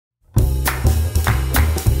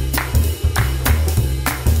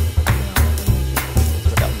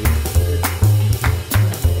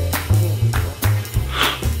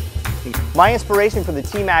My inspiration for the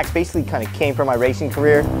TMax basically kind of came from my racing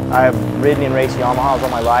career. I've ridden and raced Yamahas all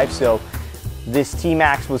my life, so this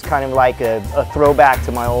TMax was kind of like a throwback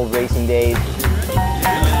to my old racing days.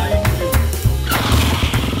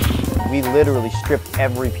 We literally stripped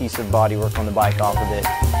every piece of bodywork on the bike off of it.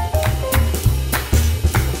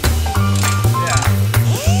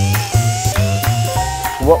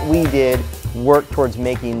 What we did worked towards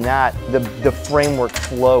making that, the framework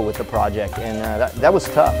flow with the project, and that was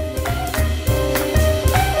tough.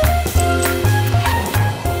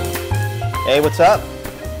 Hey, what's up?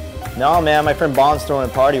 No, man, my friend Bond's throwing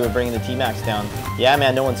a party. We're bringing the TMax down. Yeah,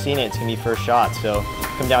 man, no one's seen it. It's gonna be first shot, so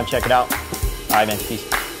come down, check it out. All right, man, peace.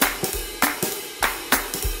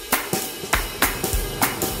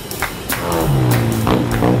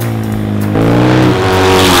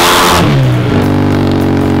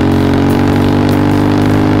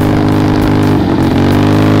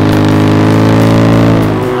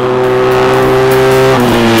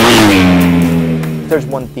 There's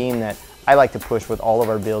one theme that I like to push with all of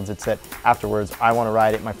our builds. It's that afterwards, I want to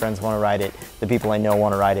ride it, my friends want to ride it, the people I know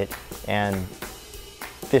want to ride it, and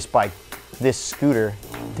this bike, this scooter,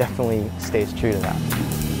 definitely stays true to that.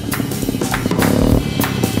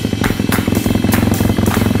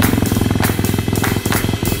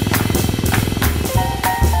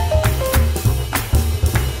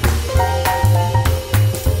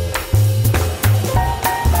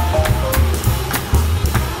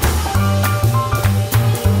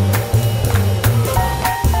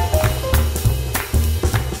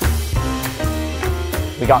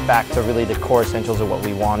 We got back to really the core essentials of what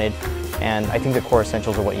we wanted, and I think the core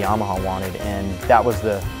essentials are what Yamaha wanted, and that was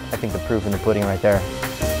I think the proof in the pudding right there.